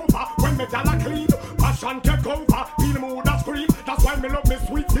turn over. When me gala clean, passion take over. Feel mood a scream, that's why me love me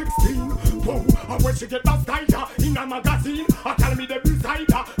sweet 16. Whoa, and when she get that tighter in a magazine, I tell me the beside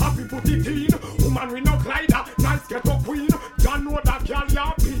her, happy put it in. Woman we no glider, nice get a queen. John know that girl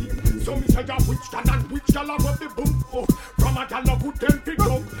ya be. So me say ya which gal and which gal a rub the boom up. From a gal a good them pick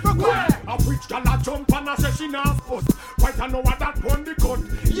up. A which gal a jump and a say she not us. Right I know what that one the cut.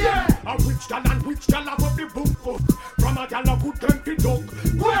 Yeah. A which gal and which gal a rub the boom up. From a gal a good them pick up.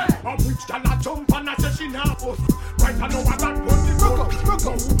 A which gal a jump and a say she not us. Right I know what that one the cut.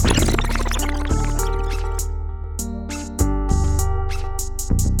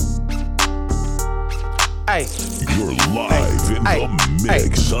 Hey. You're live in the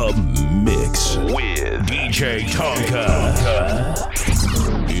mix with DjTonka.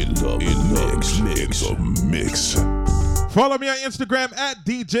 In the mix. Follow me on Instagram at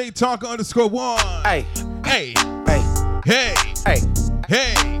DjTonka_1. Hey.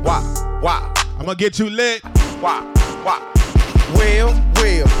 Wow. I'm gonna get you lit. Wow. Well,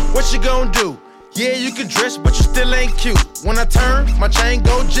 what you gonna do? Yeah, you can dress, but you still ain't cute. When I turn, my chain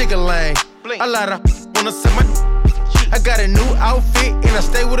go jiggling. A lot of wanna see my. I got a new outfit and I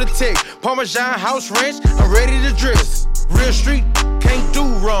stay with a tick. Parmesan house ranch, I'm ready to dress. Real street, can't do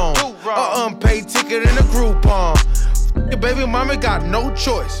wrong. A unpaid ticket in a Groupon. Your baby mama got no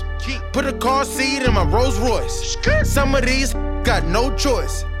choice. Put a car seat in my Rolls Royce. Some of these got no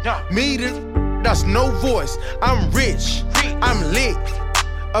choice. Me, that's no voice. I'm rich, I'm lit.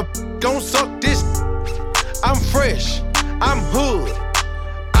 Gon' suck this. I'm fresh, I'm hood.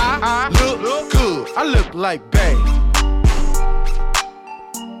 I look good. I look like bae.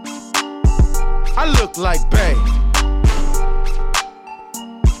 I look like bae.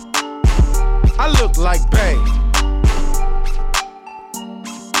 I look like bae.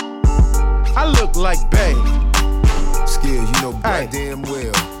 I look like bae. Skills, you know goddamn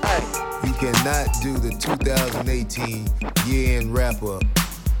well. You cannot do the 2018 year-end wrap-up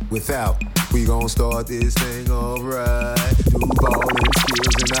without. We gon' start this thing alright. Duval and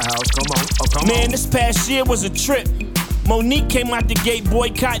Skills in the house. Come on. Man, this past year was a trip. Monique came out the gate,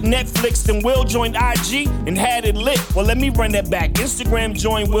 boycott Netflix, then Will joined IG and had it lit. Well, let me run that back. Instagram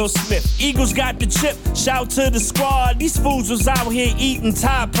joined Will Smith. Eagles got the chip. Shout to the squad. These fools was out here eating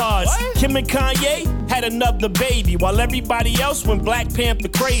Tide Pods. What? Kim and Kanye had another baby, while everybody else went Black Panther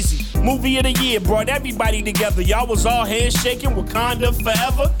crazy. Movie of the year brought everybody together. Y'all was all handshaking, Wakanda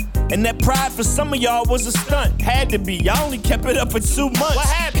forever. And that pride for some of y'all was a stunt. Had to be. Y'all only kept it up for 2 months. What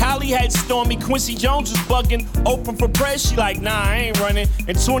happened? Kylie had Stormy. Quincy Jones was bugging. Open for press. She like, nah, I ain't running.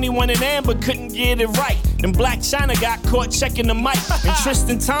 And 21 and Amber couldn't get it right. And Black China got caught checking the mic. And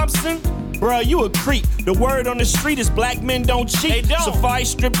Tristan Thompson, bruh, you a creep. The word on the street is black men don't cheat. They don't. Safari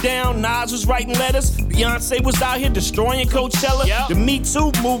stripped down. Nas was writing letters. Beyonce was out here destroying Coachella. Yep. The Me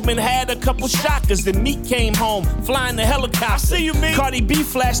Too movement had a couple shockers. Then Meek came home flying the helicopter. I see you, Meek. Cardi B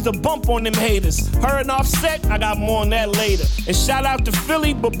flashed a bump on them haters. Her and Offset, I got more on that later. And shout out to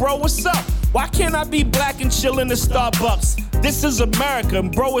Philly, but bro, what's up? Why can't I be black and chill in the Starbucks? This is America,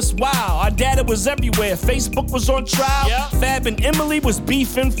 and bro, it's wild. Our data was everywhere. Facebook was on trial. Yep. Fab and Emily was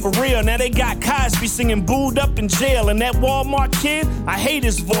beefing for real. Now they got Cosby singing booed up in jail. And that Walmart kid, I hate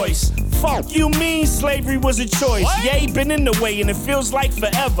his voice. Fuck you mean slavery was a choice? What? Yeah, he been in the way and it feels like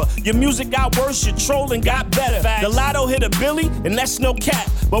forever. Your music got worse, your trolling got better. Facts. The lotto hit a Billy, and that's no cap.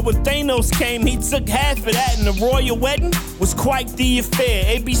 But when Thanos came, he took half of that, and the royal wedding was quite the affair.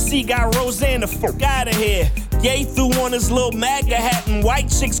 ABC got Roseanne the fuck out of here. Ye threw on his little MAGA hat, and white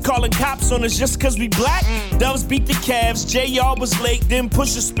chicks calling cops on us just cause we black. Doves beat the Cavs, JR was late, then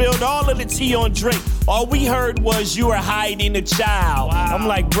Pusha spilled all of the tea on Drake. All we heard was you were hiding a child. I'm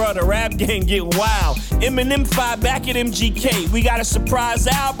like, bro, the rap game getting wild. Eminem 5 back at MGK. We got a surprise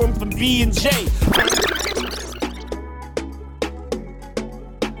album from B&J.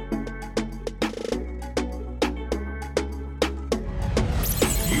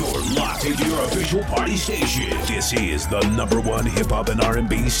 Locked into your official party station. This is the #1 hip-hop and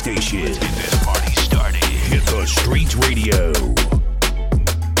R&B station. Let's get this party started. Hit the Streetz Radio.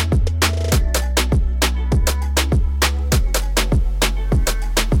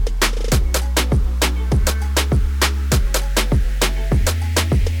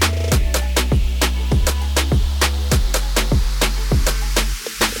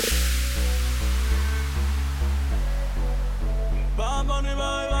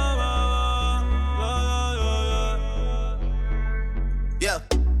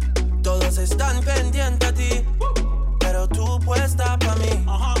 Todos están pendientes a ti, pero tú puesta pa' mí,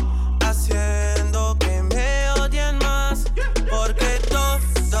 haciendo que me odien más, porque todos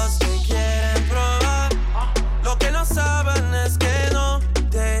te quieren probar. Lo que no saben es que no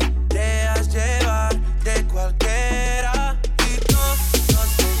te dejas llevar de cualquiera, y todos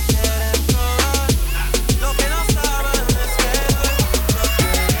te quieren probar. Lo que no saben es que no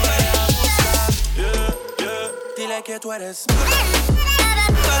te voy a buscar. Dile que tú eres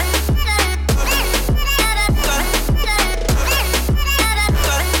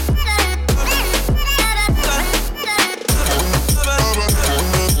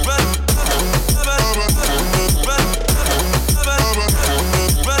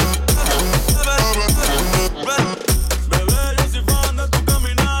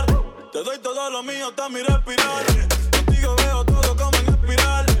lo mío está mi respirar. Contigo veo todo como en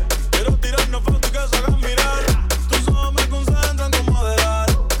espiral. Quiero tirarnos fotos y que se hagan mirar. Tus ojos me concentran como moderar.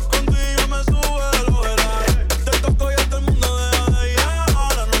 Contigo me sube el overall. Te toco y hasta el mundo deja de ir.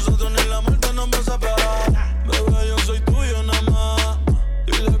 Ahora nosotros ni la muerte nos va a separar. Bebé, yo soy tuyo nada más.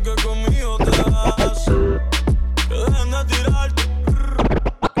 Dile que conmigo te vas. Que dejen de tirarte.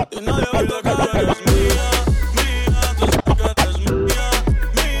 Y nadie va a tocar. Eres mía, mía. Tú sabes que eres mía,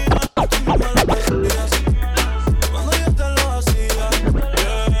 mía. Cuando yo te lo hacía,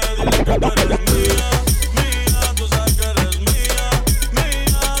 dile que tú eres mía, mía, tú sabes que eres mía,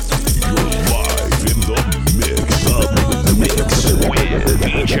 mía. You're live in the mix with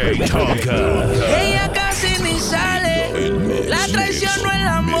DjTonka. Ella casi ni sale, la traición no es el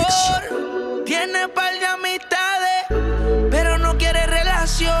amor. Tiene par de amistades, pero no quiere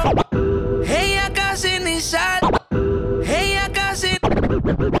relación. Ella casi ni sale, ella casi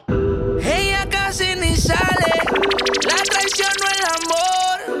ni sale. La traición no es el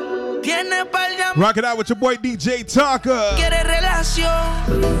amor. Tiene par de amor. Rock it out with your boy DjTonka. Quiere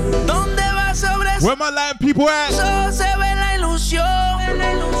relación. ¿Dónde va sobre Where my Latin people at? eso se ve la ilusión.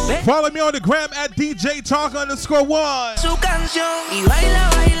 Follow me on the gram at DjTonka_1. Su canción y baila,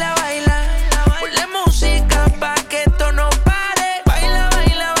 baila, baila. Ponle música pa' que esto no pare. Baila,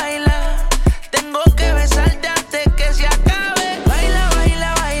 baila, baila. Tengo que besarte antes que se acabe. Baila,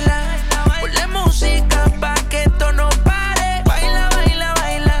 baila, baila. Ponle música pa' que esto no pare. Baila, baila,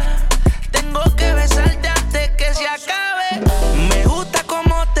 baila. Tengo que besarte antes que se acabe. Me gusta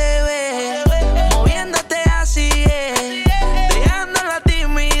cómo te ves, moviéndote así es, dejando la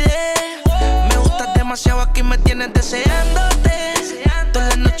timidez. Me gustas demasiado, aquí me tienes deseándote. Toda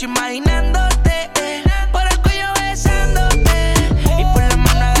la noche imaginándote, por el cuello besándote y por la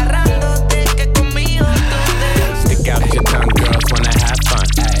mano agarrándote, que conmigo tú te. Stick out your tongue, girls wanna have fun.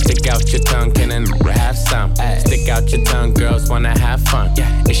 Stick out your tongue, can and have some. Stick out your tongue, girls wanna have fun.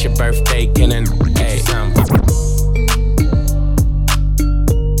 It's your birthday, can and have some.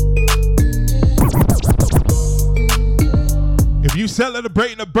 If you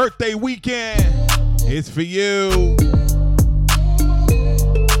celebrating a birthday weekend, it's for you.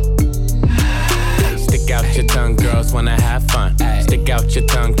 Stick out your tongue, girls wanna have fun. Stick out your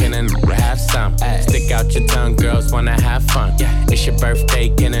tongue, can and have some. Stick out your tongue, girls wanna have fun. It's your birthday,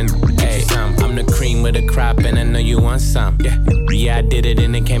 can and have some. I'm the cream with a crop, and I know you want some. Yeah, I did it,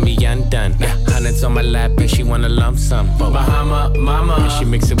 and it can't be undone. Hundreds on my lap, and she wanna lump sum. Bahama, mama, and she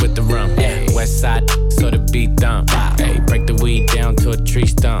mix it with the rum. West side, so the beat dump. Break the weed down to a tree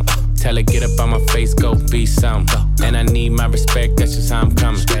stump. Tell her, get up on my face, go be some. And I need my respect, that's just how I'm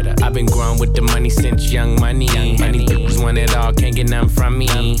coming. I've been growing with the money since young money. Money bitches want it all, can't get none from me.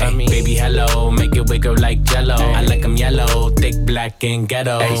 Ay, baby, hello, make it wiggle like jello. I like them yellow, thick, black, and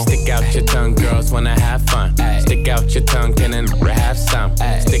ghetto. Ay, stick out your tongue, girls wanna have fun. Stick out your tongue, can and have some.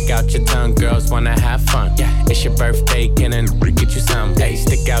 Stick out your tongue, girls wanna have fun. It's your birthday, can and get you some. Ay,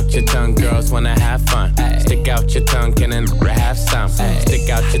 stick out your tongue, girls wanna have fun. Stick out your tongue, can and have some. Stick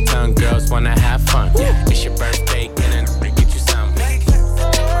out your tongue, girls wanna have fun. It's your birthday, can and get you some.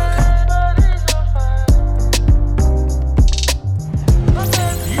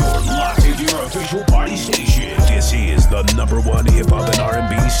 You're locked into your official party station. This is the #1 hip hop and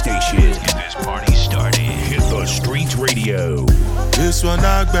R&B station. Get this party started. Hit the Streetz Radio. This one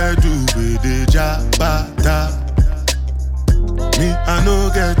I better do with the jabata. Me, I no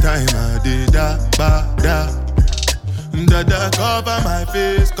get time, I did da. Dada cover my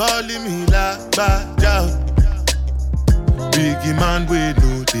face, calling me la bada. Biggie man, we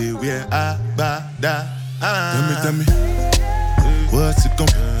know they wear abada. Tell me, what's it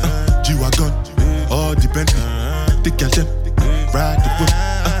gonna be? G-Wagon, all the Bentley, the girl them, ride the whip.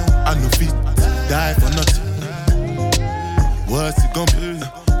 I no fit, die for nothing. What's it gonna be?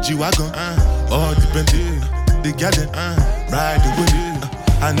 G-Wagon, all the Bentley, the girl them, ride the whip.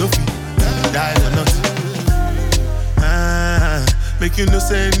 I no fit, die for nothing. Make you no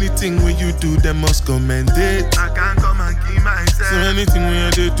say anything when you do, they must commendate. I can't come and keep myself. So anything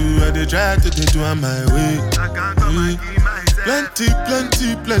when they do, I they try to do on my way. I can't come and keep myself.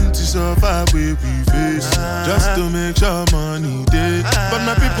 Plenty so far we face. Just to make sure money day. But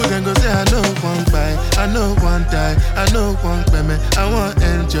my people then go say I know one buy, I know one die, I know one payment. I want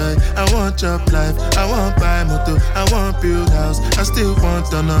enjoy, I want job life, I want buy motor, I want build house, I still want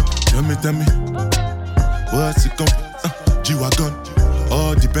to know. Tell me, what's it gonna be? G-Wagon,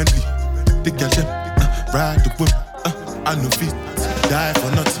 all the Bentley, the girl them, ride the whip. I no fit, die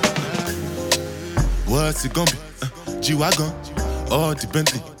for nothing. What's it gonna be? G-Wagon, all the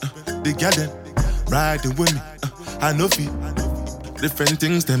Bentley, the girl them, ride the whip. I no fit. Different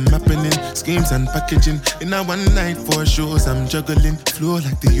things them happening, schemes and packaging. In a one night 4 shows, I'm juggling. Flow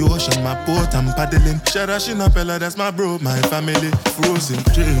like the ocean, my boat I'm paddling. Sharashina Pella, that's my bro, my family. Frozen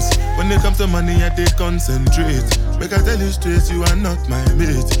dreams. When it comes to money, I they concentrate. Make I tell you straight, you are not my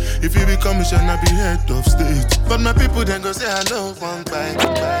mate. If you become a shall be head of state. But my people then go say I know one bye.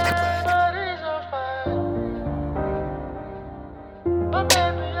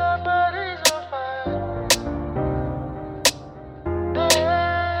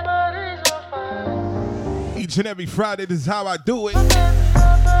 Each and every Friday, this is how I do it.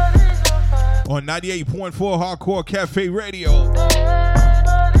 On 98.4 Hardcore Cafe Radio.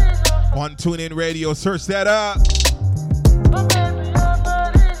 On Tunen Radio, search that up.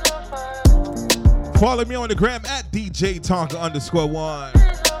 Follow me on the gram at DjTonka _1.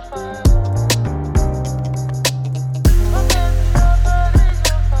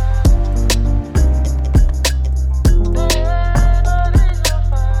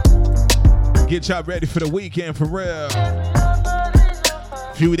 Get y'all ready for the weekend for real.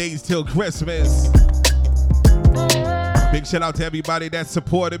 Few days till Christmas. Big shout out to everybody that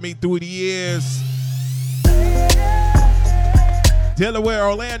supported me through the years. Delaware,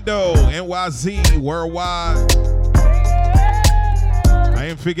 Orlando, NYC, worldwide. I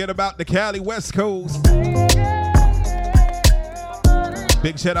ain't forget about the Cali West Coast.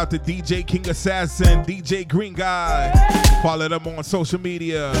 Big shout out to DJ King Assassin, DJ Green Guy. Follow them on social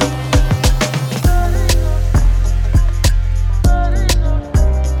media.